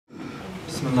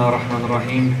بسم الله الرحمن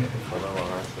الرحيم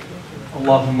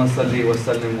اللهم صل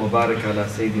وسلم وبارك على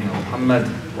سيدنا محمد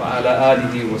وعلى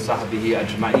آله وصحبه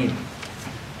أجمعين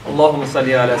اللهم صل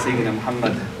على سيدنا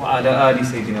محمد وعلى آل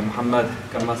سيدنا محمد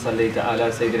كما صليت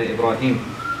على سيدنا إبراهيم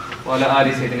وعلى آل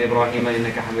سيدنا إبراهيم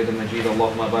إنك حميد مجيد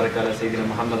اللهم بارك على سيدنا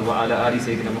محمد وعلى آل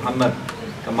سيدنا محمد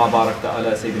كما باركت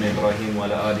على سيدنا إبراهيم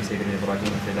وعلى آل سيدنا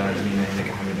إبراهيم في العالمين إنك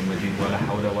حميد مجيد ولا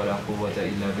حول ولا قوة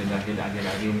إلا بالله العلي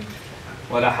العظيم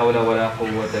ولا حول ولا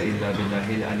قوة إلا بالله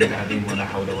العلي العظيم ولا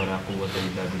حول ولا قوة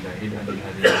إلا بالله العلي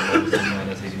العظيم اللهم صل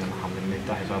على سيدنا محمد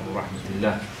مفتاح باب رحمة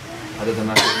الله عدد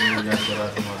ما في من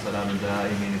صلاة وسلام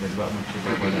دائمين بالباء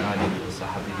منشدة وعلى آله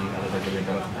وصحبه عدد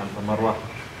كلمات ألف مرة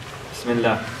بسم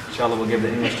الله Inshallah we'll give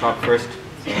the English talk first,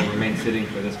 so we'll remain sitting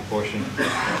for this portion.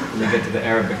 When we get to the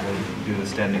Arabic, we'll do the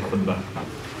standing khutbah.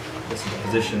 This is the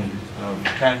position of...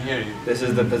 Can't hear you. This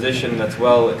is the position that's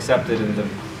well accepted in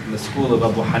the school of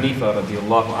Abu Hanifa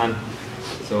radiallahu anh.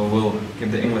 So we'll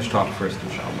give the English talk first,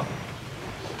 inshallah.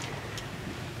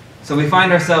 So we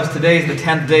find ourselves, today is the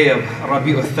 10th day of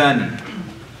Rabi al-Thani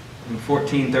in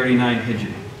 1439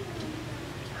 Hijri.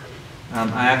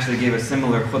 I actually gave a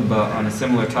similar khutbah on a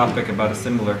similar topic about a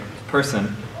similar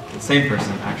person, the same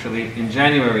person actually, in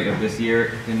January of this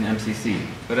year in MCC.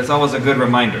 But it's always a good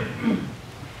reminder.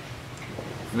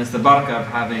 And it's the barakah of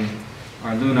having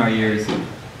our lunar years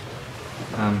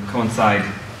coincide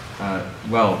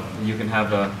well. You can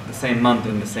have the same month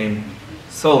in the same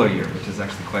solar year, which is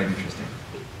actually quite interesting.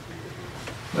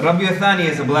 But Rabi al-Thani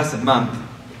is a blessed month,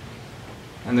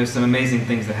 and there's some amazing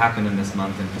things that happen in this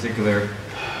month, in particular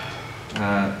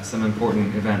some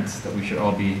important events that we should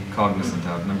all be cognizant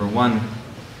of. Number one,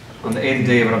 on the 8th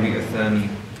day of Rabi al-Thani,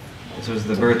 this was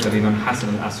the birth of Imam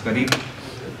Hassan al-Askari.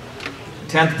 The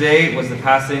 10th day was the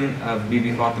passing of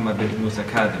Bibi Fatima bint Musa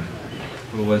Kadhim,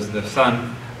 who was the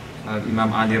son of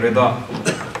Imam Ali Rida.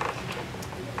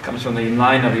 Comes from the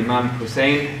line of Imam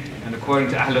Hussein, and according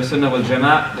to Ahlul Sunnah wal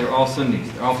Jama'ah, they're all Sunnis,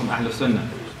 they're all from Ahlul Sunnah.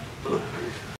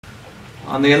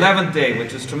 On the 11th day,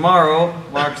 which is tomorrow,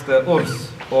 marks the Urs,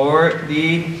 or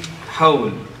the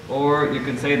Hawl, or you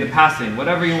can say the passing,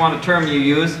 whatever you want a term you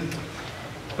use.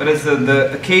 But it's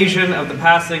the occasion of the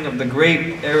passing of the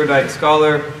great erudite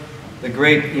scholar, the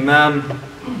great Imam,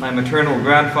 my maternal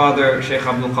grandfather, Sheikh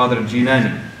Abdul-Qadir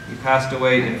al-Jīlānī. He passed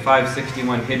away in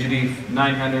 561 Hijri,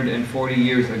 940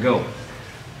 years ago.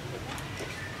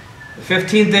 The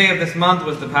 15th day of this month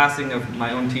was the passing of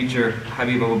my own teacher,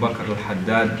 Habib Abu Bakr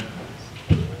al-Haddad,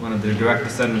 one of the direct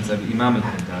descendants of Imam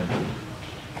al-Haddad.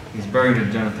 He's buried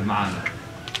in Jannat al-Ma'ala.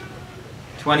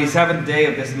 27th day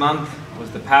of this month was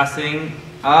the passing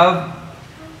of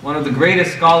one of the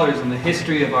greatest scholars in the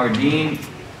history of our deen,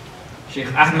 Sheikh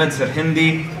Ahmed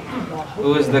Sirhindi,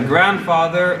 who is the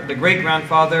grandfather, the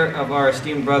great-grandfather of our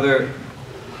esteemed brother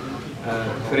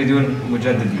Faridun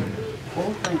Mujaddidi.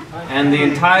 And the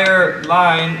entire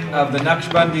line of the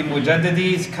Naqshbandi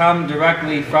Mujaddidis come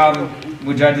directly from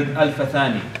Mujaddid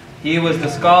al-Fathani. He was the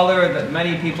scholar that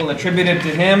many people attributed to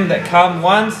him that come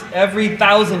once every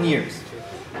 1,000 years.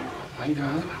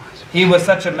 He was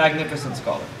such a magnificent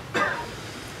scholar.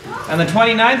 And the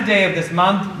 29th day of this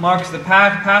month marks the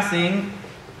passing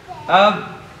of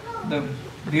the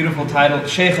beautiful title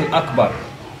Shaykh al-Akbar,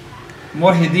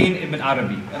 Muhyiddin ibn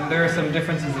Arabi. And there are some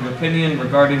differences of opinion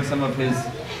regarding some of his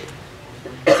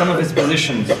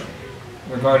positions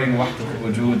regarding Wahdat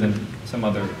al-Wujud and some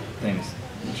other things,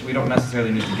 which we don't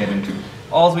necessarily need to get into.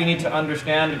 All we need to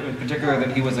understand, in particular,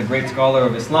 that he was a great scholar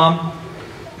of Islam.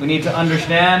 We need to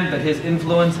understand that his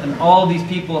influence and all these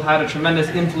people had a tremendous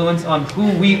influence on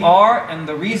who we are and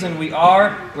the reason we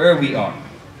are where we are.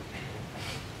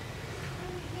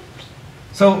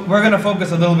 So we're going to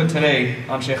focus a little bit today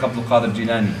on Sheikh Abdul-Qadir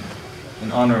Jīlānī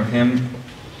in honor of him.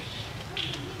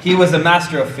 He was a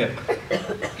master of fiqh.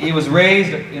 He was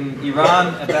raised in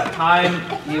Iran at that time.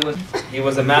 He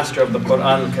was a master of the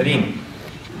Quran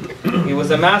al-Kareem. He was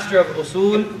a master of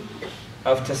usul,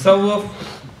 of tasawwuf,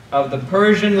 of the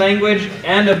Persian language,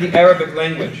 and of the Arabic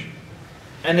language.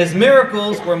 And his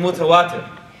miracles were mutawatir.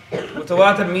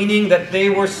 Mutawatir meaning that they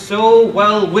were so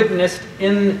well witnessed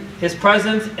in his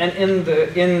presence and in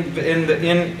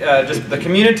just the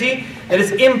community that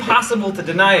it's impossible to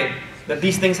deny that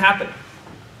these things happen.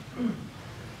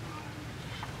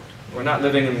 We're not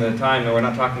living in the time, or we're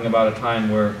not talking about a time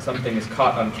where something is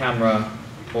caught on camera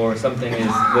or something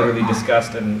is literally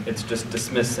discussed and it's just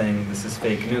dismissed saying this is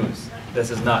fake news. This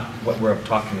is not what we're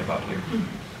talking about here.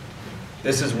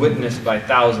 This is witnessed by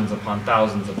thousands upon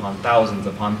thousands upon thousands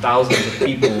upon thousands of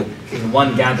people in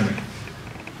one gathering.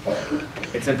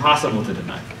 It's impossible to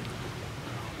deny.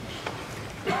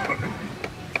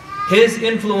 His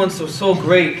influence was so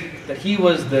great that he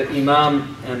was the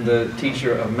imam and the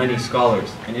teacher of many scholars,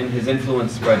 and in his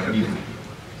influence spread deeply.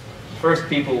 First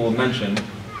people will mention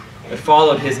that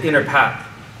followed his inner path,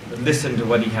 that listened to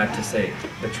what he had to say,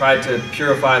 that tried to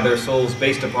purify their souls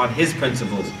based upon his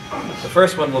principles. The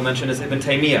first one we'll mention is Ibn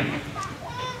Taymiyyah,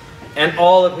 and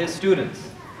all of his students,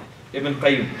 Ibn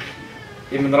Qayyim,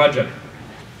 Ibn Rajab,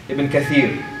 Ibn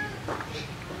Kathir.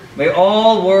 They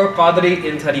all were Qadri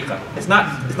in tariqah. It's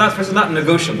not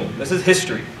negotiable. This is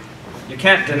history. You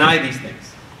can't deny these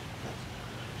things.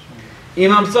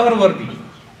 Imam Suhrawardi,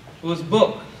 whose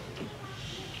book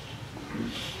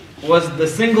was the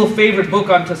single favorite book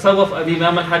on Tasawwuf of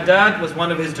Imam al-Haddad, was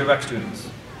one of his direct students.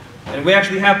 And we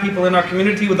actually have people in our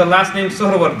community with the last name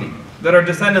Suhrawardi that are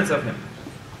descendants of him.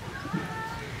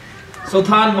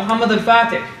 Sultan Muhammad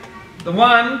al-Fatih, the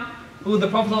one who the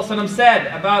Prophet ﷺ said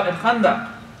about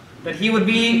al-Khandaq, that he would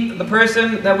be the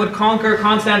person that would conquer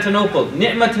Constantinople.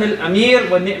 Ni'mat al-Amir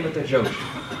wa ni'mat al-Jawsh.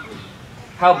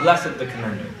 How blessed the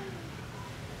commander.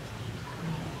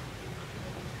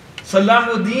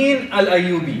 Salahuddin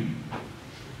al-Ayyubi.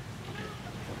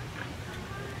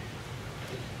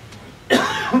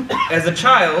 As a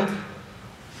child,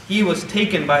 he was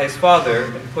taken by his father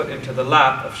and put into the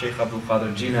lap of Sheikh Abdul-Qadir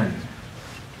al-Jīlānī,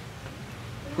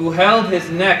 who held his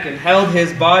neck and held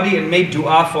his body and made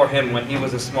dua for him when he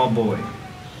was a small boy.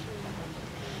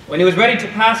 When he was ready to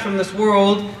pass from this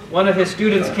world, one of his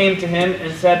students came to him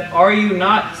and said, "Are you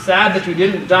not sad that you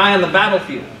didn't die on the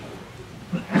battlefield?"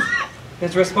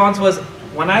 His response was,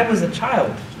 "When I was a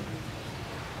child,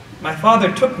 my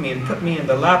father took me and put me in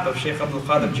the lap of Sheikh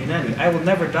Abdul-Qadir al-Jīlānī. I will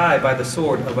never die by the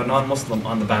sword of a non-Muslim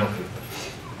on the battlefield."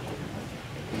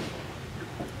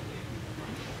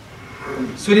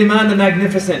 Suleiman the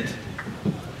Magnificent,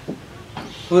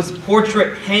 whose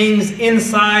portrait hangs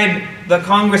inside the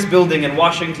Congress building in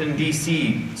Washington,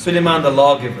 D.C. Suleiman the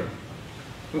Lawgiver,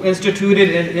 who instituted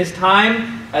in his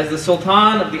time as the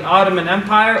Sultan of the Ottoman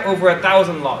Empire over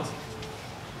 1,000 laws.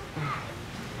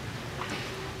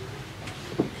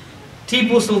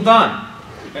 Tipu Sultan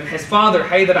and his father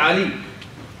Hyder Ali,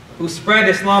 who spread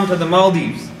Islam to the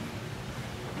Maldives,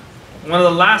 one of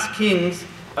the last kings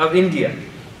of India.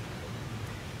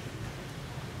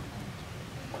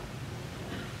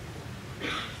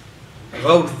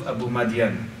 Ghawth Abu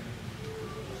Madian,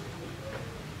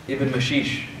 Ibn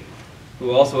Mashish,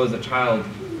 who also as a child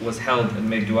was held and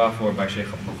made dua for by Sheikh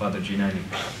Abdul-Qadir al-Jīlānī.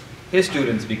 His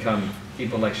students become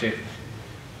people like Sheikh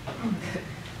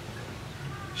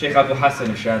Abu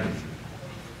Hassan al-Shadi.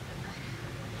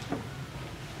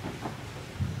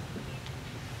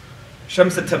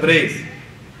 Shams al-Tabriz,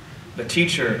 the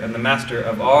teacher and the master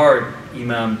of our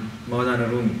Imam Mawlana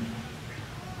Rumi.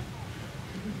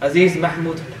 Aziz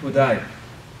Mahmud al-Hudayr,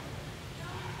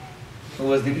 who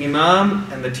was the Imam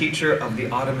and the teacher of the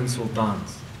Ottoman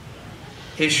Sultans.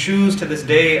 His shoes to this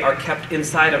day are kept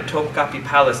inside of Topkapi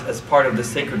Palace as part of the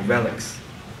sacred relics.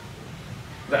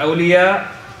 The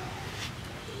awliya,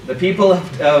 the people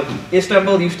of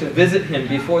Istanbul used to visit him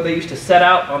before they used to set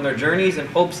out on their journeys in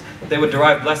hopes that they would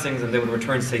derive blessings and they would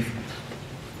return safely.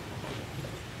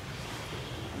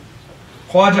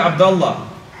 Khwaja Abdullah,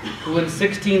 who in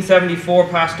 1674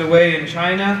 passed away in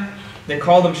China, they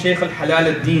called him Sheikh al-Halal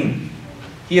al-Din.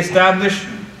 He established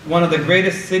one of the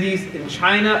greatest cities in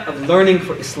China of learning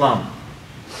for Islam.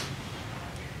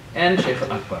 And Sheikh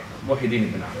al-Akbar, Muhyiddin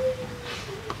ibn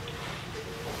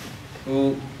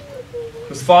Arabi,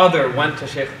 whose father went to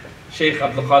Sheikh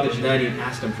Abdul-Qadir al-Jīlānī and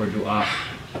asked him for dua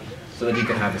so that he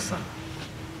could have his son.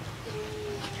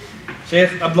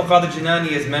 Sheikh Abdul-Qadir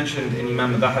al-Jīlānī is mentioned in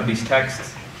Imam al-Dhahabi's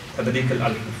texts, Tadriq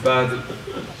al-Huffaz,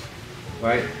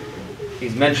 right?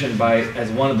 He's mentioned as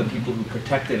one of the people who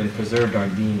protected and preserved our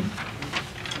deen.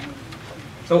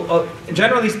 So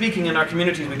generally speaking, in our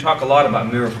communities we talk a lot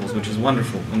about miracles, which is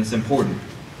wonderful and it's important.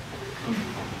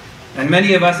 And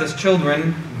many of us as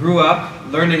children grew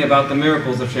up learning about the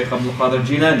miracles of Sheikh Abdul-Qadir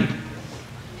al-Jīlānī.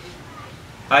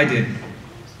 I did.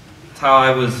 That's how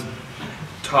I was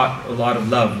taught a lot of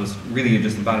love, was really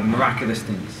just about miraculous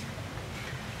things.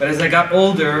 But as I got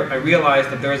older, I realized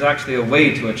that there is actually a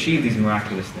way to achieve these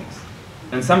miraculous things.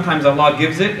 And sometimes Allah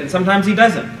gives it, and sometimes He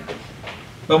doesn't.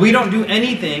 But we don't do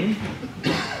anything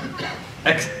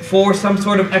for some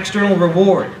sort of external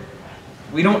reward.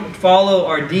 We don't follow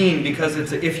our deen because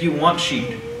it's a if you want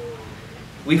sheet.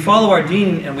 We follow our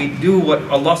deen and we do what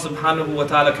Allah subhanahu wa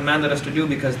ta'ala commanded us to do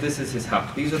because this is His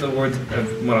haqq. These are the words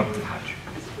of Murad al-Hajj.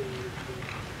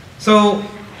 So,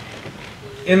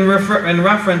 in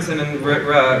reference and in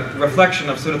reflection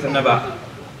of Surah An-Naba,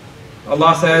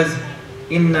 Allah says,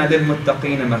 Inna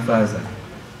lil-muttaqina mafaza.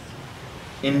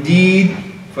 Indeed,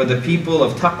 for the people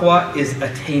of taqwa is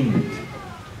attainment.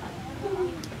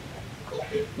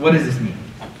 What does this mean?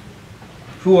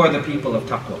 Who are the people of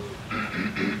taqwa?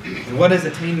 And what does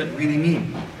attainment really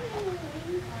mean?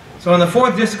 So in the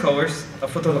fourth discourse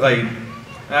of Futh al-Ghaib,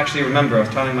 I actually remember, I was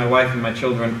telling my wife and my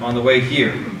children on the way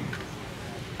here,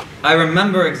 I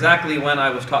remember exactly when I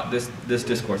was taught this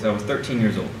discourse. I was 13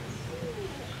 years old.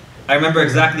 I remember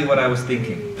exactly what I was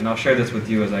thinking, and I'll share this with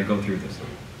you as I go through this.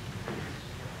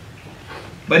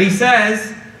 But he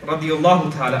says,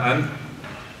 radiyallahu ta'ala an,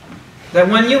 that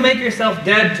when you make yourself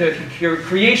dead to your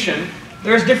creation,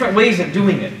 there's different ways of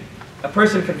doing it. A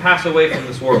person can pass away from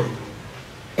this world.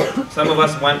 Some of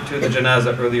us went to the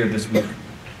janazah earlier this week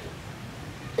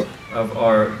of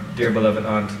our dear beloved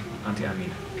aunt, Auntie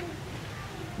Amina.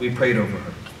 We prayed over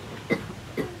her.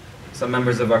 Some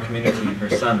members of our community, her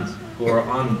sons, who are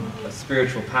on a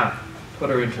spiritual path, put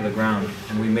her into the ground,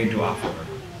 and we made dua for her.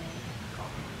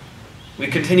 We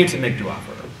continue to make dua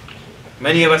for her.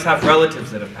 Many of us have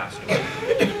relatives that have passed away.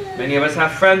 Many of us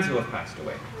have friends who have passed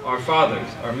away. Our fathers,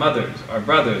 our mothers, our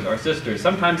brothers, our sisters,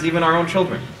 sometimes even our own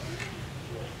children.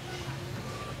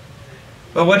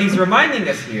 But what he's reminding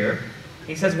us here,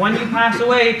 he says, when you pass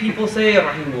away, people say,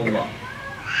 Rahimullah.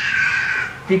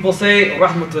 People say,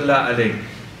 Rahmatullah alayh.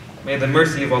 May the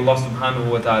mercy of Allah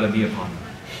subhanahu wa ta'ala be upon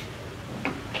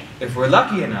them. If we're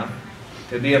lucky enough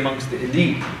to be amongst the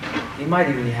elite, he might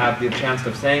even have the chance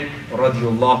of saying,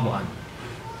 Radiyallahu an.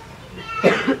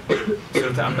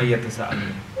 Surah Amma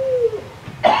yatasa'alun.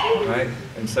 Right?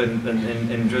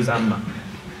 In Juz Amma.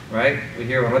 Right? We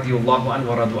hear, Radiyallahu an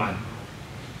wa radu an.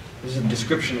 This is a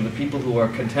description of the people who are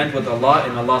content with Allah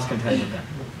and Allah is content with them.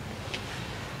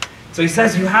 So he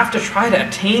says you have to try to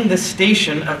attain this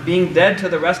station of being dead to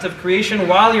the rest of creation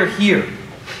while you're here.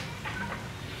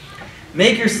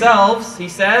 Make yourselves, he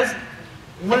says,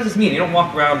 what does this mean? You don't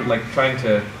walk around like trying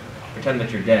to pretend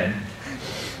that you're dead.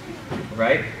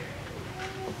 Right?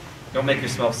 Don't make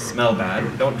yourself smell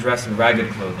bad. Don't dress in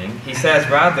ragged clothing. He says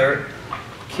rather,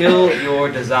 kill your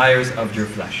desires of your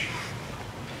flesh.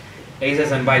 And he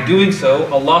says, and by doing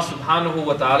so, Allah subhanahu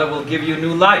wa ta'ala will give you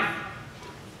new life.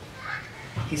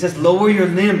 He says, lower your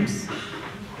limbs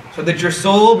so that your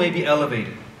soul may be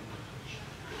elevated.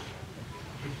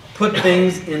 Put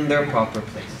things in their proper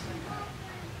place.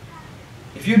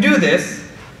 If you do this,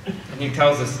 and he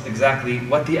tells us exactly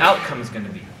what the outcome is going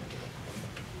to be.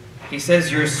 He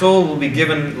says your soul will be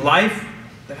given life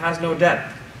that has no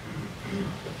death.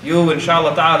 You,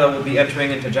 inshallah ta'ala, will be entering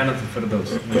into Jannat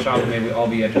al-Firdaus. Inshallah, may we all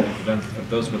be entering into Jannat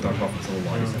al-Firdaus with our Prophet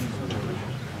sallallahu alaihi wasallam.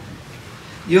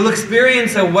 You'll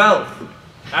experience a wealth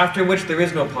after which there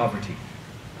is no poverty.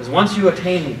 Because once you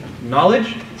attain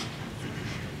knowledge,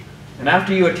 and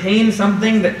after you attain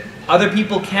something that other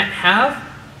people can't have,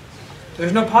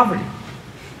 there's no poverty.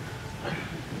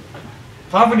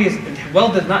 Poverty is,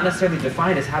 wealth is not necessarily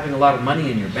defined as having a lot of money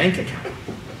in your bank account.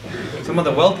 Some of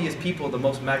the wealthiest people, the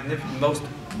most magnificent,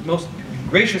 most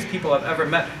gracious people I've ever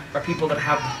met are people that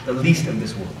have the least of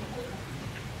this world.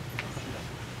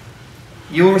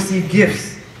 You will receive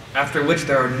gifts after which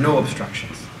there are no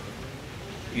obstructions.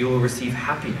 You will receive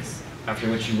happiness after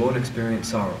which you won't experience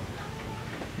sorrow.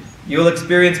 You will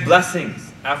experience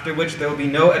blessings after which there will be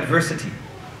no adversity.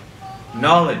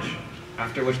 Knowledge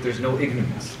after which there's no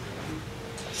ignorance.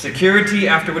 Security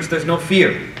after which there's no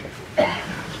fear.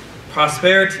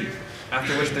 Prosperity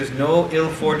after which there's no ill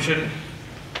fortune,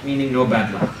 meaning no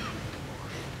bad luck.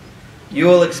 You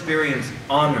will experience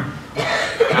honor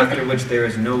after which there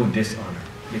is no dishonor,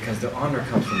 because the honor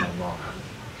comes from Allah.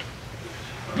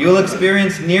 You will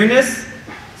experience nearness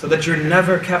so that you're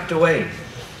never kept away.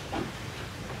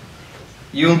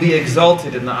 You will be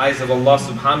exalted in the eyes of Allah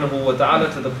subhanahu wa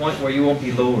ta'ala to the point where you won't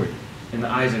be lowered in the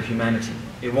eyes of humanity.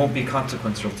 It won't be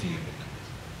consequential to you.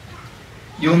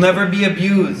 You'll never be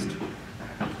abused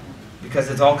because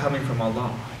it's all coming from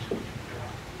Allah.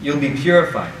 You'll be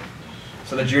purified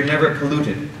so that you're never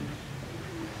polluted.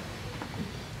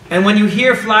 And when you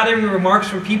hear flattering remarks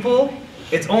from people,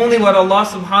 it's only what Allah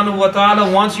subhanahu wa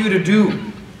ta'ala wants you to do.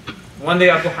 One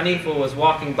day Abu Hanifa was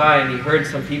walking by and he heard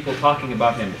some people talking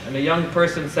about him. And a young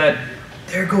person said,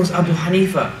 "There goes Abu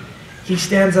Hanifa. He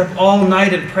stands up all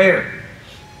night in prayer."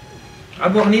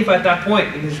 Abu Hanifa at that point,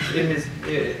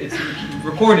 it's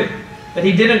recorded that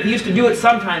he used to do it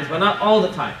sometimes, but not all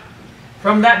the time.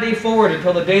 From that day forward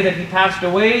until the day that he passed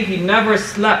away, he never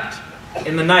slept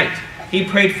in the night. He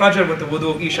prayed Fajr with the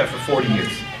wudu of Isha for 40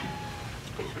 years.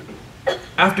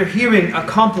 After hearing a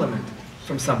compliment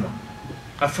from someone,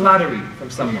 a flattery from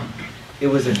someone, it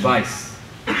was advice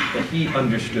that he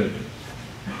understood.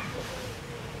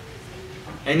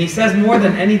 And he says more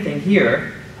than anything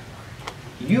here,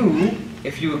 you,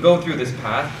 if you go through this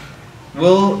path,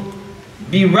 will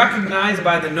be recognized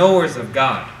by the knowers of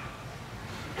God.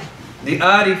 the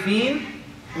Arifin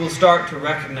will start to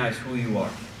recognize who you are.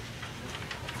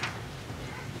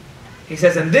 He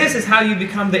says, and this is how you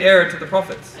become the heir to the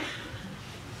prophets.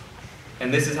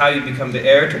 And this is how you become the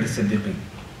heir to the Siddiqeen.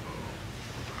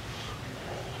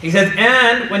 He says,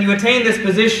 and when you attain this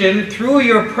position, through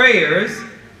your prayers,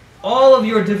 all of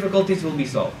your difficulties will be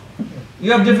solved.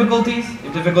 You have difficulties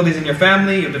in your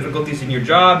family, you have difficulties in your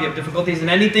job, you have difficulties in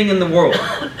anything in the world.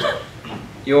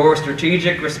 Your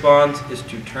strategic response is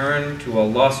to turn to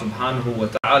Allah subhanahu wa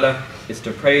ta'ala, is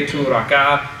to pray 2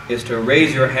 rak'ah, is to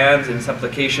raise your hands in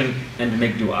supplication and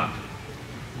make dua.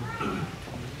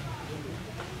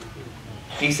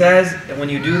 He says that when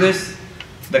you do this,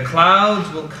 the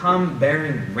clouds will come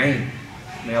bearing rain.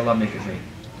 May Allah make it rain.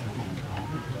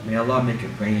 May Allah make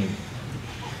it rain.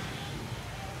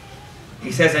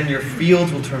 He says, and your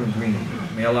fields will turn green.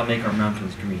 May Allah make our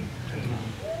mountains green.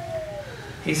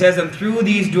 He says, and through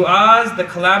these du'as, the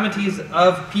calamities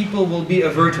of people will be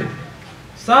averted.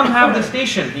 Some have the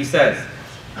station, he says,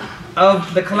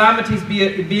 of the calamities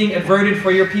being averted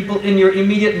for your people in your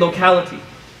immediate locality.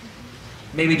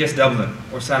 Maybe just Dublin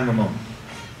or San Ramon.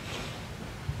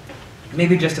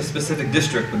 Maybe just a specific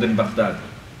district within Baghdad.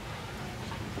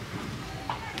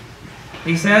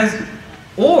 He says,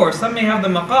 or some may have the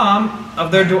maqam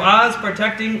of their du'as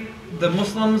protecting the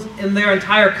Muslims in their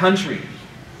entire country.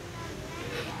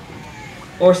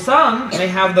 Or some may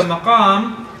have the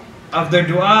maqam of their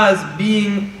du'as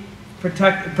being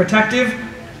protective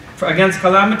against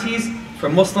calamities for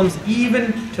Muslims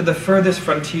even to the furthest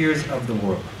frontiers of the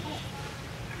world.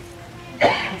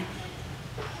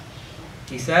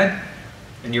 He said,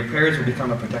 and your prayers will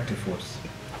become a protective force.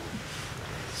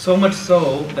 So much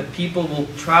so that people will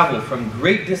travel from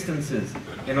great distances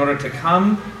in order to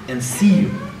come and see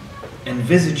you, and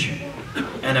visit you,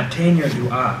 and obtain your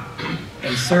dua,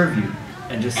 and serve you,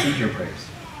 and just seek your prayers.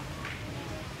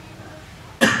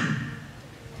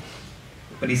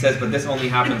 But he says, but this only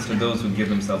happens to those who give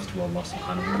themselves to Allah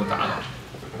subhanahu wa ta'ala.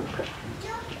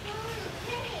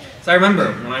 So I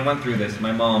remember when I went through this,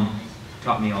 my mom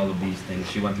taught me all of these things.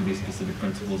 She went through these specific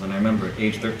principles, and I remember at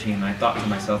age 13, I thought to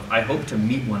myself, I hope to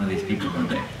meet one of these people one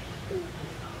day.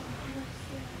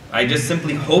 I just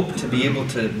simply hope to be able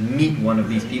to meet one of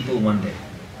these people one day.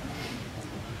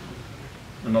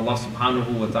 And Allah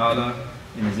subhanahu wa ta'ala,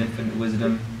 in His infinite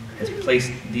wisdom, has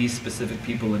placed these specific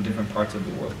people in different parts of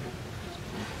the world.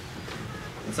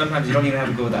 And sometimes you don't even have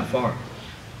to go that far.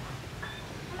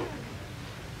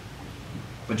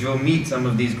 But you'll meet some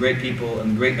of these great people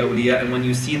and great awliya, and when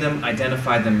you see them,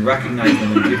 identify them, recognize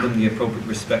them, and give them the appropriate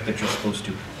respect that you're supposed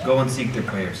to. Go and seek their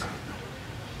prayers.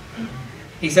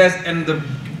 He says, and the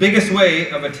biggest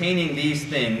way of attaining these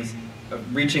things,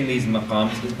 of reaching these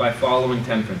maqams, is by following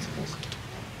 10 principles.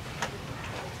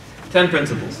 10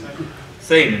 principles.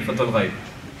 Same in Fath al-Ghaib.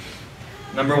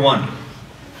 Number 1.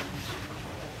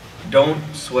 Don't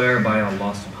swear by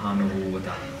Allah subhanahu wa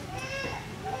ta'ala.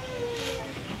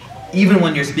 Even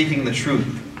when you're speaking the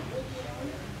truth.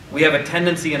 We have a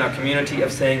tendency in our community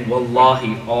of saying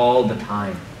wallahi all the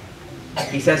time.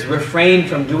 He says refrain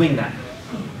from doing that.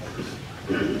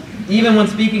 Even when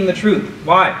speaking the truth.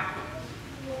 Why?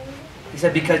 He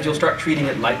said because you'll start treating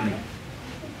it lightly.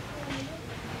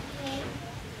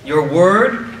 Your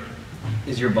word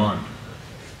is your bond.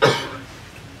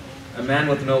 A man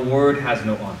with no word has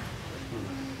no honor.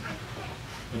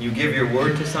 When you give your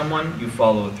word to someone, you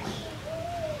follow it through.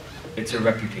 It's your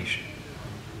reputation.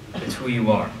 It's who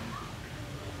you are.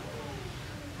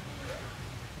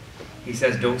 He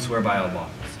says, don't swear by Allah.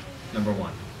 Number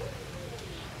 1.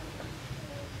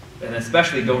 And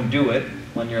especially don't do it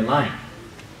when you're lying.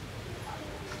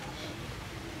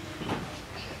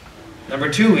 Number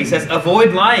 2, he says,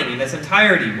 avoid lying in its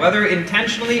entirety, whether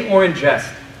intentionally or in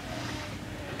jest.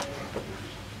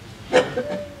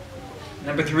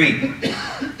 Number 3,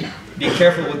 be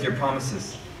careful with your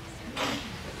promises.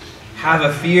 Have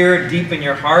a fear deep in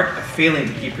your heart of failing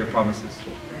to keep your promises.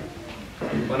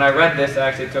 When I read this, I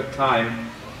actually took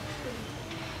time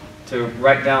to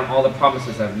write down all the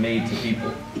promises I've made to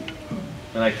people.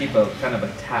 And I keep a kind of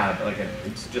a tab,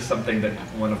 it's just something that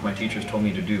one of my teachers told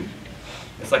me to do.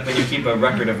 It's like when you keep a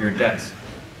record of your debts.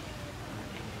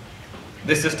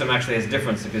 This system actually has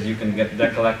difference because you can get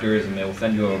debt collectors and they'll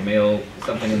send you a mail,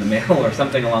 something in the mail or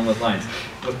something along those lines.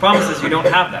 With promises, you don't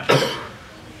have that.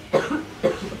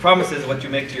 Promise is what you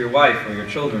make to your wife or your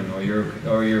children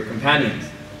or your companions.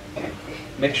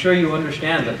 Make sure you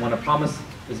understand that when a promise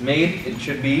is made, it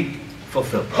should be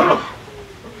fulfilled.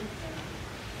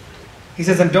 He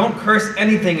says, and don't curse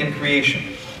anything in creation.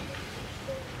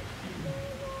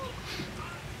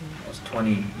 I was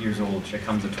 20 years old. Sheikh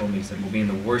Hamza told me, he said, Mubeen,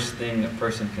 the worst thing a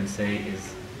person can say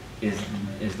is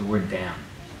is the word damn,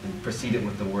 and precede it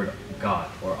with the word God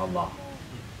or Allah.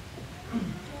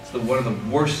 It's one of the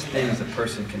worst things a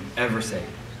person can ever say.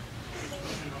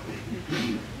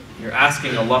 You're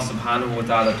asking Allah subhanahu wa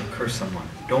ta'ala to curse someone.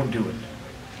 Don't do it.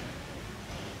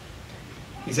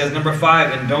 He says, number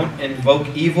 5, and don't invoke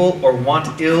evil or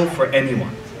want ill for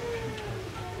anyone.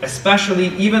 Especially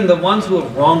even the ones who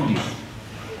have wronged you.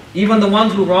 Even the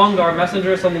ones who wronged our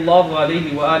Messenger sallallahu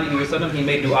alayhi wa alihi wa sallam, he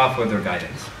made dua for their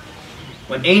guidance.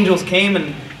 When angels came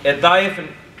and at Taif and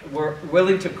were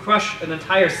willing to crush an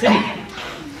entire city.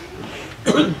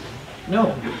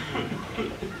 No.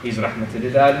 He's rahmatul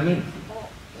lil alameen.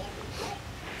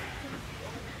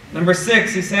 Number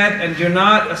 6, he said, and do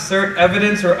not assert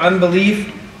evidence or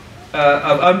unbelief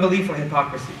or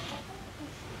hypocrisy.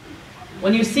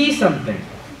 When you see something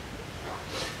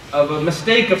of a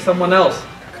mistake of someone else,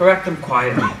 correct them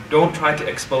quietly. Don't try to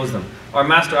expose them. Our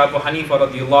master Abu Hanifa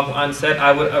radiallahu anh said,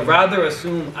 I would rather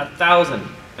assume 1,000.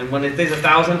 And when it says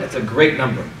 1,000, it's a great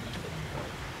number.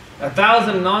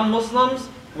 1,000 non-Muslims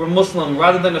were Muslim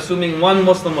rather than assuming one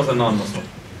Muslim was a non-Muslim.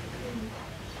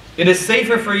 It is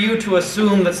safer for you to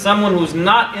assume that someone who's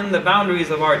not in the boundaries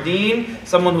of our deen,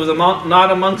 someone who's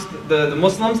not amongst the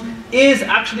Muslims, is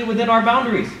actually within our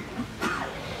boundaries.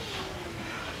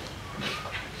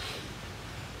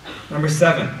 Number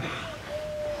 7,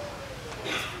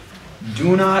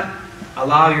 do not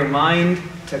allow your mind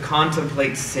to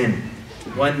contemplate sin.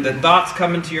 When the thoughts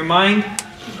come into your mind,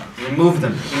 remove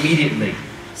them immediately.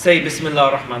 Say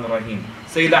Bismillah ar-Rahman ar-Rahim.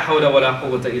 Say La hawla wa la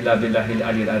quwwata illa billahi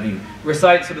al-Ali al-Azim.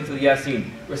 Recite Surah al-Yasin.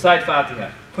 Recite Fatiha.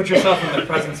 Put yourself in the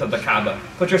presence of the Kaaba.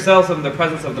 Put yourself in the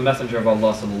presence of the Messenger of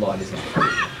Allah sallallahu alaihi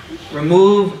wasallam.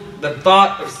 Remove the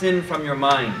thought of sin from your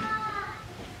mind.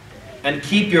 And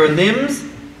keep your limbs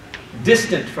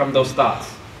distant from those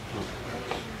thoughts.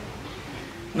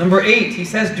 Number 8, he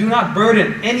says, do not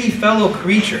burden any fellow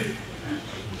creature.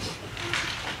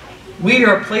 We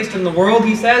are placed in the world,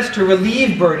 he says, to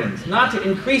relieve burdens, not to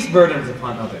increase burdens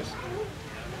upon others.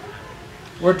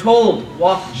 We're told,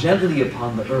 walk gently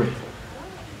upon the earth.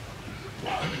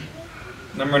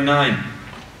 Number 9,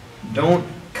 don't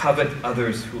covet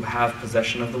others who have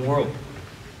possession of the world.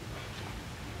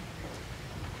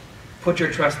 Put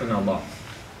your trust in Allah,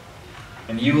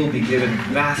 and you will be given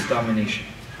vast domination.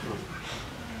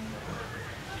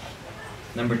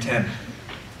 Number 10,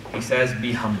 he says,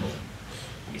 be humble.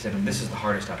 He said, and this is the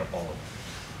hardest out of all of them.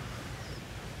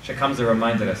 Sheikh Hamza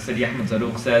reminded us, Sidi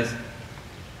Syed says,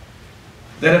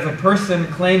 that if a person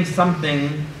claims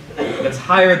something that's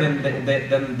higher than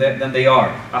they are,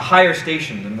 a higher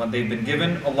station than what they've been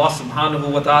given, Allah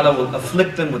subhanahu wa ta'ala will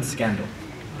afflict them with scandal.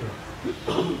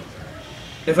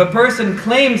 If a person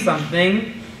claims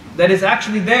something that is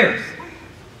actually theirs,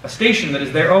 a station that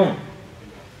is their own,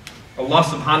 Allah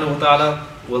subhanahu wa ta'ala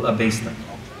will abase them.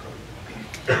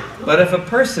 But if a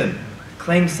person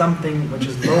claims something which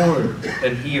is lower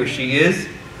than he or she is,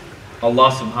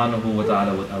 Allah subhanahu wa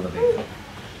ta'ala will elevate them.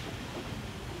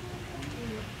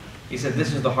 He said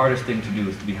this is the hardest thing to do,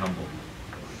 is to be humble.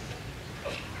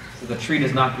 So the tree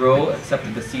does not grow except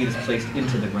that the seed is placed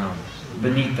into the ground,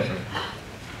 beneath the earth.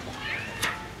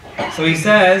 So he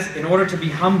says, in order to be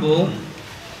humble,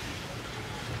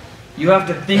 you have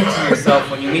to think to yourself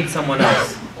when you meet someone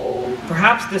else,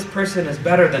 perhaps this person is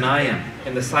better than I am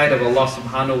in the sight of Allah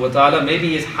subhanahu wa ta'ala. Maybe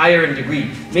he's higher in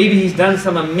degree. Maybe he's done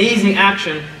some amazing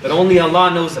action that only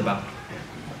Allah knows about.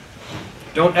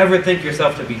 Don't ever think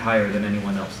yourself to be higher than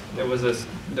anyone else. There was the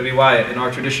riwayah in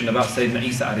our tradition about Sayyidina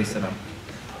Isa alayhi salam.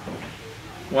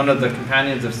 One of the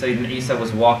companions of Sayyidina Isa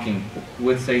was walking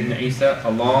with Sayyidina Isa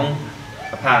along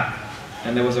a path.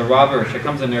 And there was a robber. Sheikh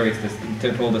Hamza narrates this.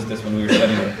 He told us this when we were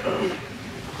studying it.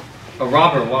 A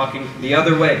robber walking the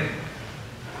other way.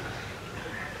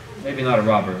 Maybe not a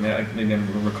robber. Maybe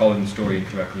I'm recalling the story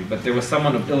incorrectly. But there was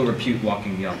someone of ill repute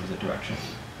walking the opposite direction.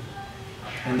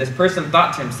 And this person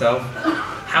thought to himself,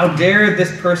 how dare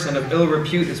this person of ill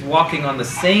repute is walking on the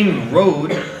same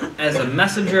road as a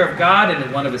messenger of God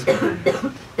and one of his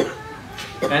companions.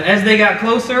 And as they got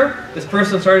closer, this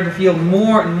person started to feel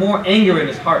more and more anger in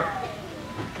his heart.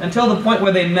 Until the point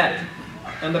where they met.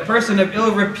 And the person of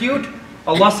ill repute,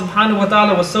 Allah subhanahu wa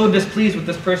ta'ala was so displeased with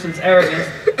this person's arrogance,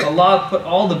 Allah put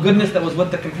all the goodness that was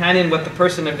with the companion with the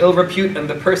person of ill repute, and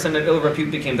the person of ill repute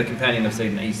became the companion of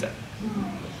Sayyidina Isa.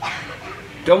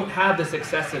 Don't have this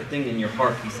excessive thing in your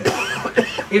heart, he said.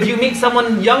 If you meet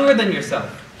someone younger than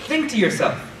yourself, think to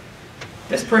yourself,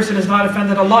 this person has not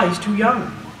offended Allah, he's too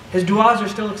young. His du'as are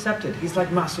still accepted, he's like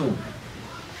Ma'soom.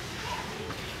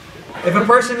 If a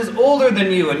person is older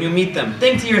than you and you meet them,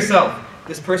 think to yourself,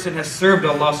 this person has served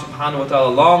Allah subhanahu wa ta'ala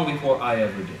long before I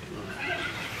ever did.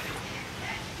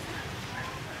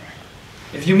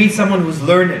 If you meet someone who's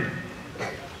learned,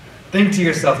 think to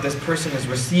yourself, this person has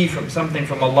received something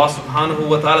from Allah subhanahu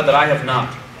wa ta'ala that I have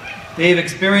not. They've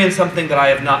experienced something that I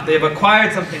have not. They've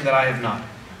acquired something that I have not.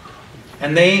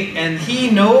 And he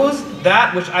knows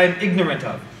that which I am ignorant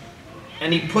of.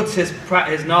 And he puts his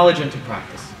knowledge into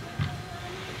practice.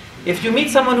 If you meet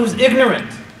someone who's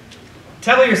ignorant,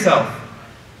 tell yourself,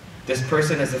 this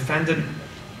person has offended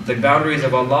the boundaries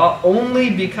of Allah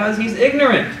only because he's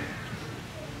ignorant.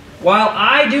 While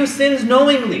I do sins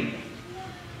knowingly.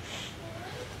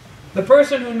 The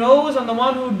person who knows and the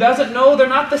one who doesn't know, they're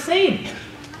not the same.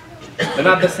 They're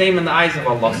not the same in the eyes of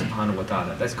Allah subhanahu wa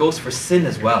ta'ala. This goes for sin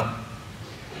as well.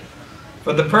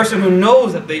 But the person who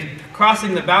knows that they're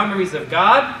crossing the boundaries of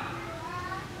God,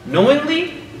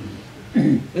 knowingly,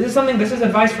 this is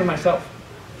advice for myself.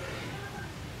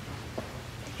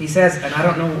 He says, and I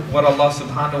don't know what Allah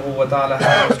subhanahu wa ta'ala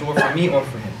has in store for me or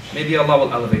for him. Maybe Allah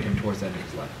will elevate him towards the end of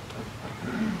his life.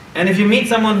 And if you meet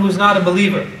someone who's not a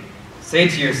believer, say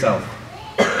to yourself,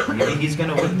 maybe he's going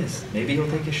to witness. Maybe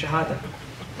he'll take his shahada.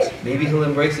 Maybe he'll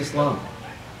embrace Islam.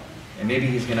 And maybe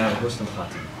he's going to have a husn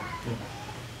al-khatimah.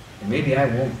 And maybe I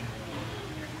won't.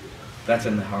 That's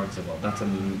in the hearts of Allah. That's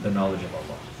in the knowledge of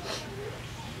Allah.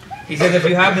 He says, if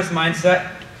you have this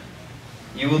mindset,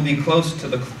 you will be close to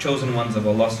the chosen ones of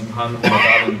Allah subhanahu wa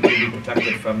ta'ala and will be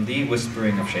protected from the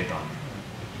whispering of shaitan.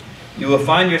 You will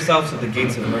find yourselves at the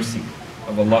gates of mercy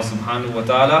of Allah subhanahu wa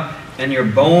ta'ala, and your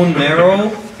bone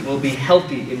marrow will be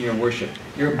healthy in your worship.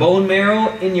 Your bone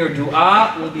marrow in your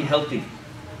dua will be healthy.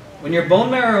 When your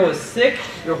bone marrow is sick,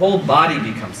 your whole body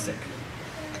becomes sick.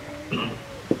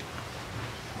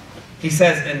 He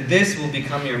says, and this will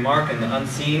become your mark in the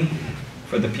unseen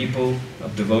for the people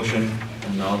of devotion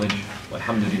and knowledge.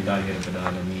 Walhamdulillahi rabbil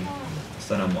alameen.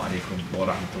 Assalamu alaikum wa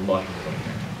rahmatullahi wa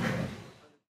barakatuh.